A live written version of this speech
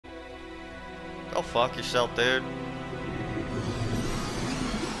Go fuck yourself, dude.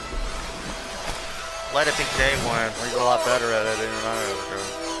 Let it be J1. He's a lot better at it than I ever go.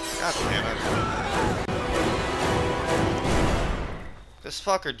 God damn it. This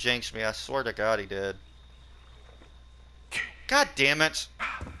fucker jinxed me. I swear to God he did. God damn it.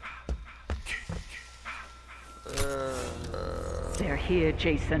 They're here,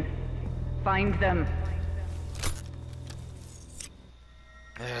 Jason. Find them.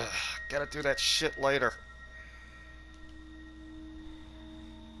 Gotta do that shit later.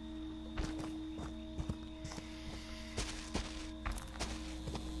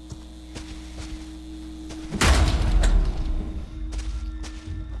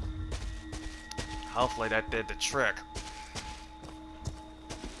 Hopefully that did the trick.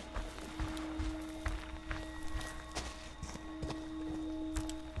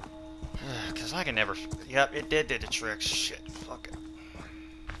 Cause I can never. Yep, it did the trick. Shit, fuck it.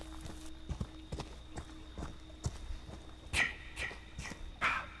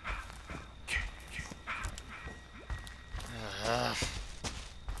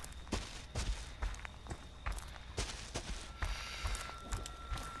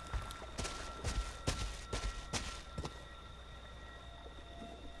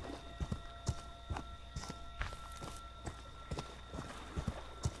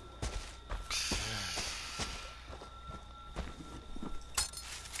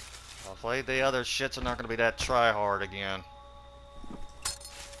 Hopefully the other shits are not gonna be that try hard again.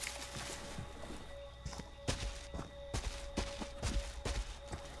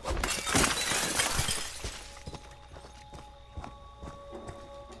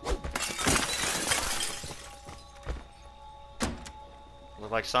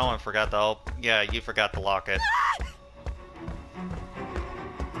 Look like someone forgot the yeah, you forgot to lock it.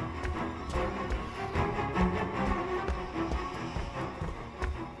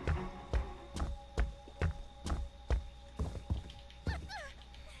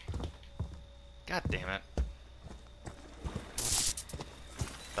 God damn it.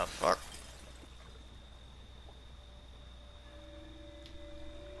 The fuck?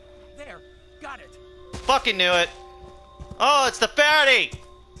 There, got it. Fucking knew it. Oh, it's the fatty.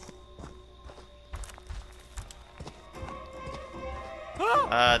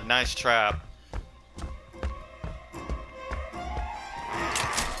 Nice trap.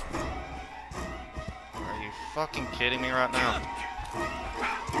 Are you fucking kidding me right now?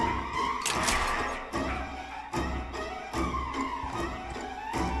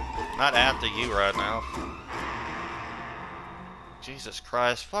 Not after you right now. Jesus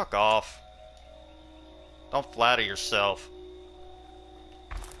Christ, fuck off. Don't flatter yourself.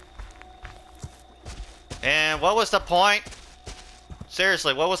 And what was the point?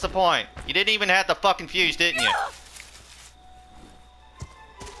 Seriously, what was the point? You didn't even have the fucking fuse, didn't you?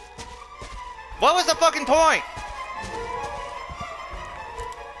 What was the fucking point?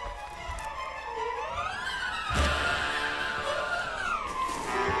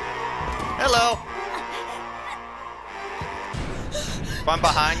 Hello. If I'm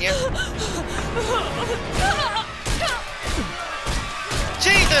behind you.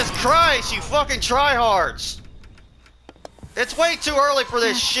 Jesus Christ, you fucking tryhards. It's way too early for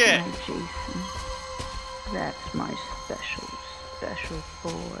this shit. My Jason. That's my special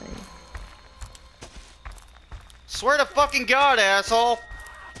boy. Swear to fucking God, asshole.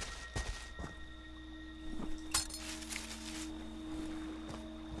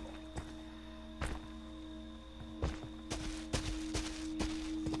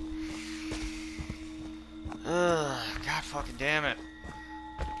 God fucking damn it.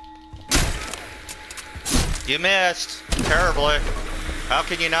 You missed. Terribly. How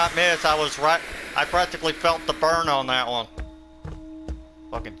can you not miss? I was right. I practically felt the burn on that one.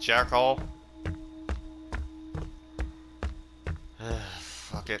 Fucking jackhole.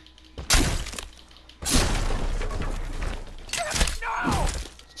 Fuck it. No!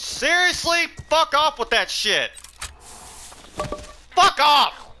 Seriously? Fuck off with that shit. Fuck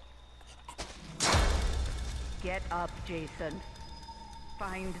off! Get up, Jason.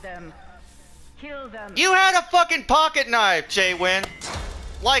 Find them. Kill them. You had a fucking pocket knife, Jay-Win.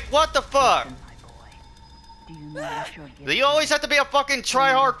 Like, what the fuck? Listen, my boy. Do you know what you're Do you always have to be a fucking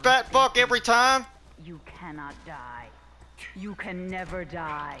try-hard fat fuck every time? You cannot die. You can never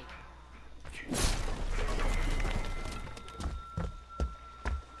die.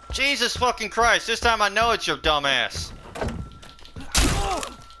 Jesus fucking Christ, this time I know it's your dumb ass.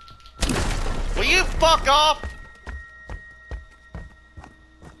 Will you fuck off?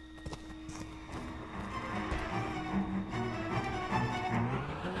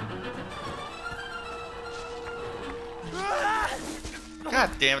 God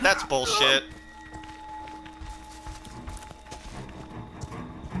damn it, that's bullshit.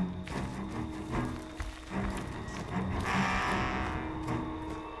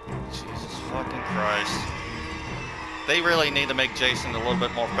 They really need to make Jason a little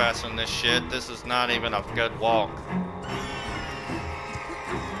bit more faster than this shit. This is not even a good walk.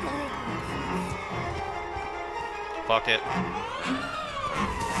 Fuck it.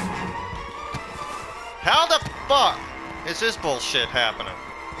 How the fuck is this bullshit happening?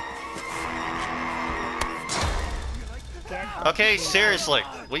 Okay, seriously.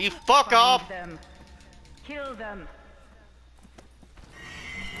 Will you fuck off? Them. Kill them.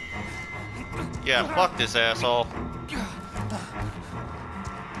 Yeah, fuck this asshole.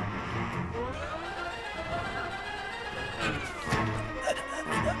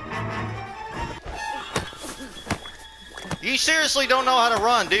 You seriously don't know how to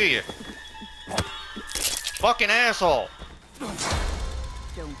run, do you? Fucking asshole. Don't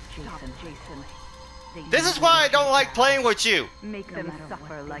chase them, Jason. This is why I don't like playing with you. Make them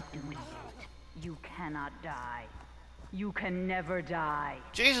suffer like we. You cannot die. You can never die.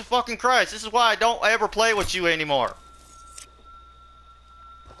 Jesus fucking Christ, this is why I don't ever play with you anymore.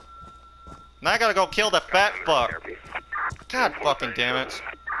 Now I gotta go kill that fat fuck. God fucking damn it.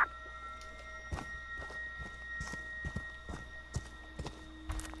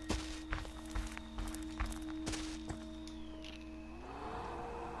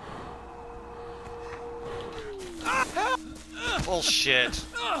 Bullshit.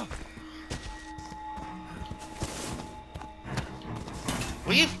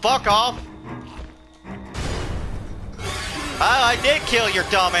 Will you fuck off? I did kill your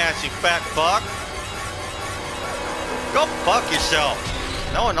dumbass, you fat fuck. Go fuck yourself.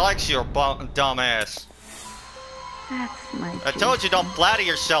 No one likes your dumbass. That's my I told you don't flatter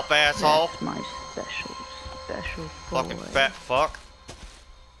yourself, asshole. That's my special boy. Fucking fat fuck.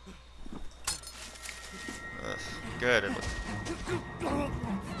 Ugh, good.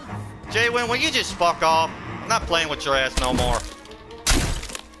 Jay-Win, will you just fuck off? I'm not playing with your ass no more.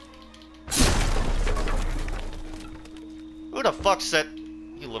 Who the fuck said...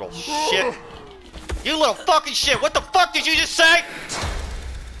 You little shit. You little fucking shit. What the fuck did you just say?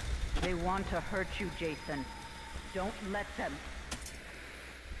 They want to hurt you, Jason. Don't let them.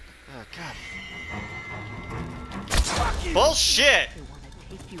 Oh, God. Bullshit. They want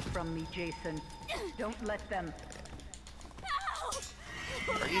to take you from me, Jason. Don't let them.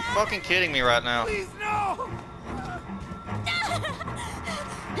 Are you fucking kidding me right now? Please, no!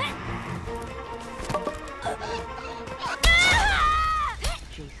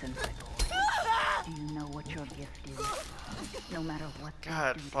 Jason, my boy, do you know what your gift is? No matter what they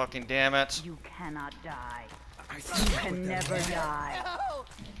God do to fucking damn it. you cannot die. I You can never die.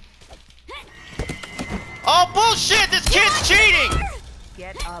 Oh, bullshit! This kid's cheating!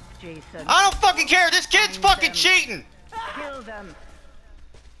 Get up, Jason. I don't fucking care! This kid's fucking cheating! Kill them.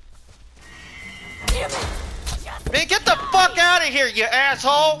 Man, get the fuck out of here, you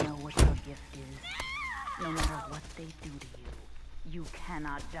asshole! You know what your gift is. No matter what they do to you, you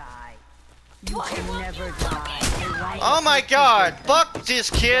cannot die. You can never die. They want to Oh my hurt you, god! Jason. Fuck this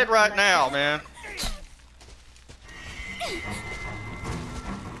kid right now, man.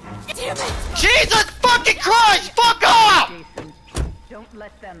 Jesus fucking Christ! Fuck off! Jason, don't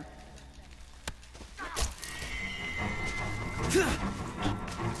let them.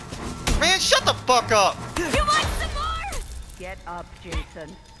 Man, shut the fuck up! You want some more? Get up,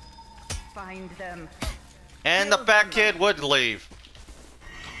 Jason. Find them. And the fat kid would leave.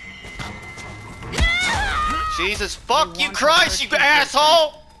 Jesus fuck you Christ, you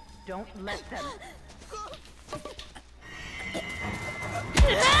asshole! Don't let them.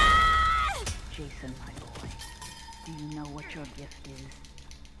 Jason, my boy, do you know what your gift is?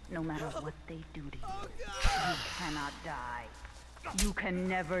 No matter what they do to you, you cannot die. You can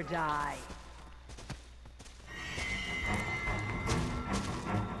never die.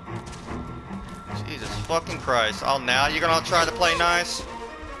 Jesus fucking Christ. Oh, now you're gonna try to play nice?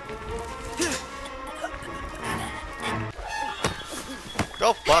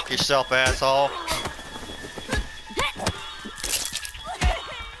 Go fuck yourself, asshole.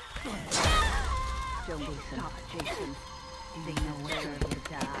 Don't stop, Jason. They know what you're to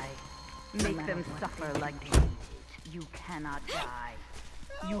die. Make them suffer like they eat. You cannot die.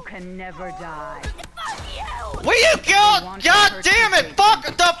 You can never die. Fuck you! Will you go? God damn it! Fuck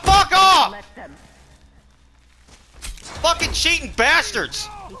the fuck off! Let them Fucking cheating bastards!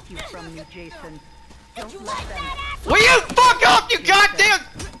 take you from you, Jason. Don't let them. Will you fuck off, you goddamn...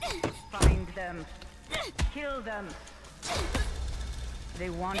 Find them. Kill them. They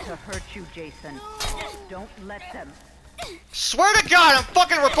want to hurt you, Jason. Don't let them. Swear to God, I'm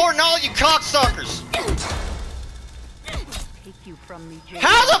fucking recording all you cocksuckers! Take you from me, Jason.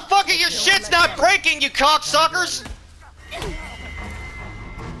 How the fuck are your shit's not breaking, you cocksuckers?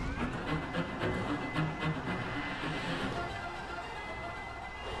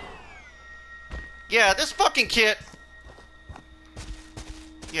 Yeah, this fucking kid.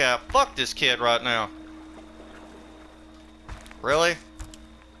 Yeah, fuck this kid right now. Really?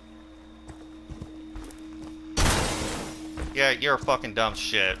 Yeah, you're a fucking dumb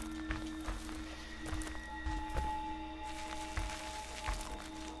shit.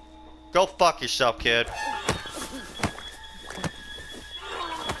 Go fuck yourself, kid.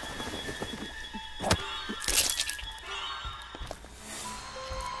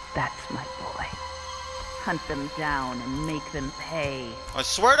 That's my boy. Hunt them down and make them pay. I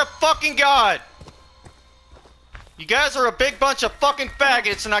swear to fucking God! You guys are a big bunch of fucking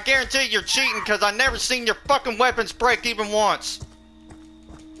faggots, and I guarantee you're cheating because I never seen your fucking weapons break even once.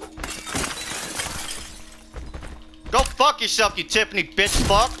 Go fuck yourself, you Tiffany bitch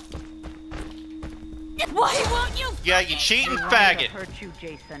fuck. Why won't you? Yeah, you cheating They faggot. want to hurt you,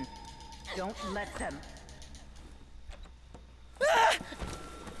 Jason. Don't let them.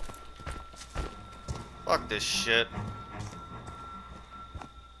 Fuck this shit.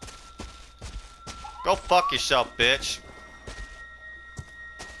 Go fuck yourself, bitch.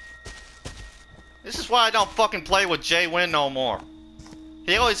 This is why I don't fucking play with Jay Wynn no more.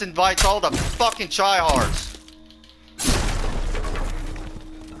 He always invites all the fucking tryhards.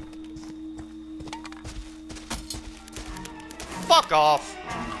 Fuck off.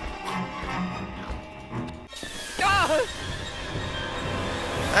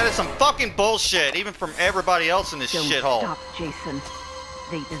 That is some fucking bullshit, even from everybody else in this Don't shithole. stop, Jason.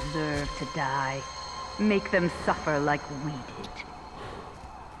 They deserve to die. Make them suffer like we did.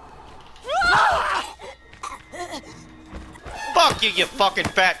 Fuck you, you fucking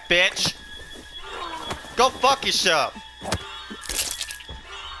fat bitch. Go fuck yourself.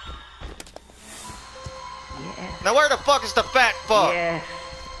 Yes. Now where the fuck is the fat fuck? Yes.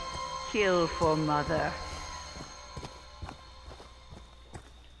 Kill for mother.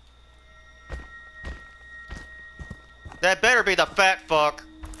 That better be the fat fuck.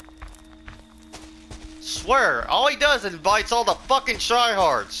 Swear, all he does is invites all the fucking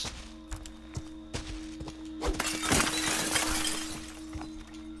tryhards.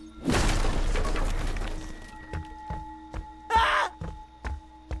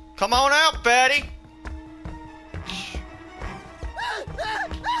 Come on out, fatty.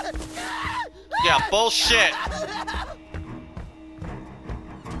 Yeah, bullshit.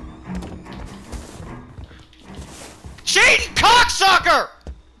 Cheating cocksucker!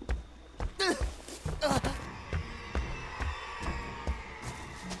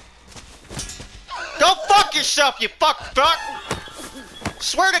 Go fuck yourself, you fuck.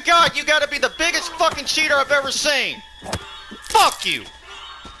 Swear to God, you gotta be the biggest fucking cheater I've ever seen. Fuck you.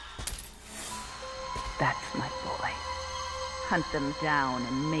 That's my boy. Hunt them down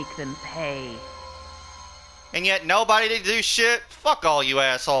and make them pay. And yet nobody to do shit? Fuck all you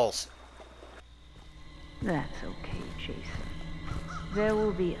assholes. That's okay, Jason. There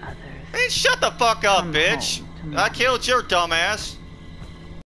will be others. Hey, shut the fuck up, Come bitch. home to I me. killed your dumbass.